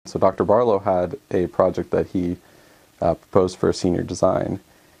So Dr. Barlow had a project that he proposed for a senior design,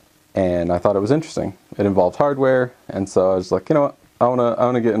 and I thought it was interesting. It involved hardware, and so I was like, you know what, I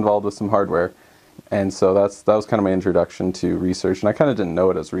want to get involved with some hardware. And so that was kind of my introduction to research, and I kind of didn't know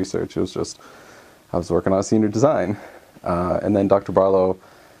it as research. It was just I was working on senior design, and then Dr. Barlow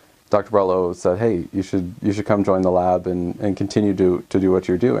said, "Hey, you should come join the lab and continue to do what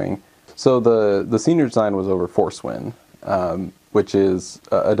you're doing." So the senior design was over ForceWin, which is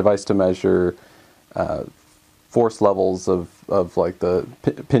a device to measure force levels of like the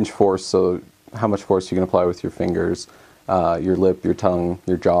pinch force, so how much force you can apply with your fingers, your lip, your tongue,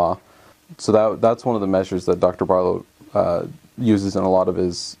 your jaw. So that's one of the measures that Dr. Barlow uses in a lot of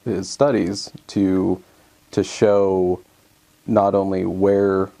his studies to show not only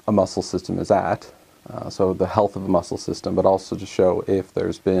where a muscle system is at, so the health of a muscle system, but also to show if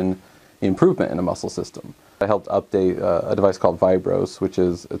there's been improvement in a muscle system. I helped update a device called Vibros, which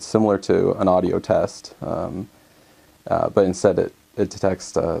it's similar to an audio test, but instead it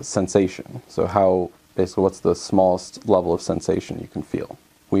detects sensation. So basically what's the smallest level of sensation you can feel.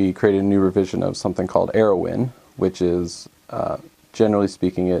 We created a new revision of something called AeroWin, which is, generally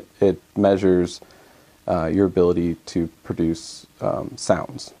speaking, it measures your ability to produce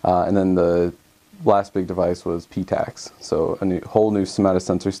sounds. And then the last big device was PTAX, so a whole new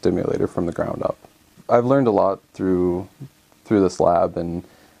somatosensory stimulator from the ground up. I've learned a lot through this lab, and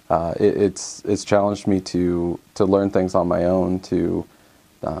it's challenged me to learn things on my own, to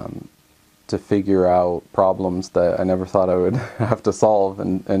figure out problems that I never thought I would have to solve,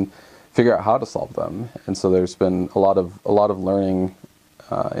 and figure out how to solve them. And so there's been a lot of learning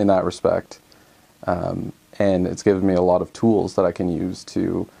in that respect, and it's given me a lot of tools that I can use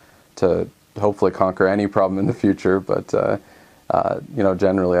to hopefully conquer any problem in the future. But you know,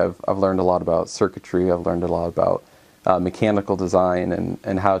 generally I've learned a lot about circuitry. I've learned a lot about mechanical design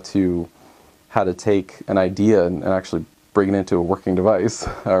and how to take an idea and actually bring it into a working device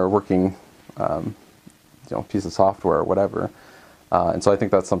or working piece of software or whatever. And so I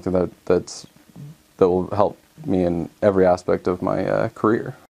think that's something that will help me in every aspect of my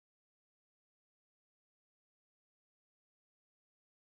career.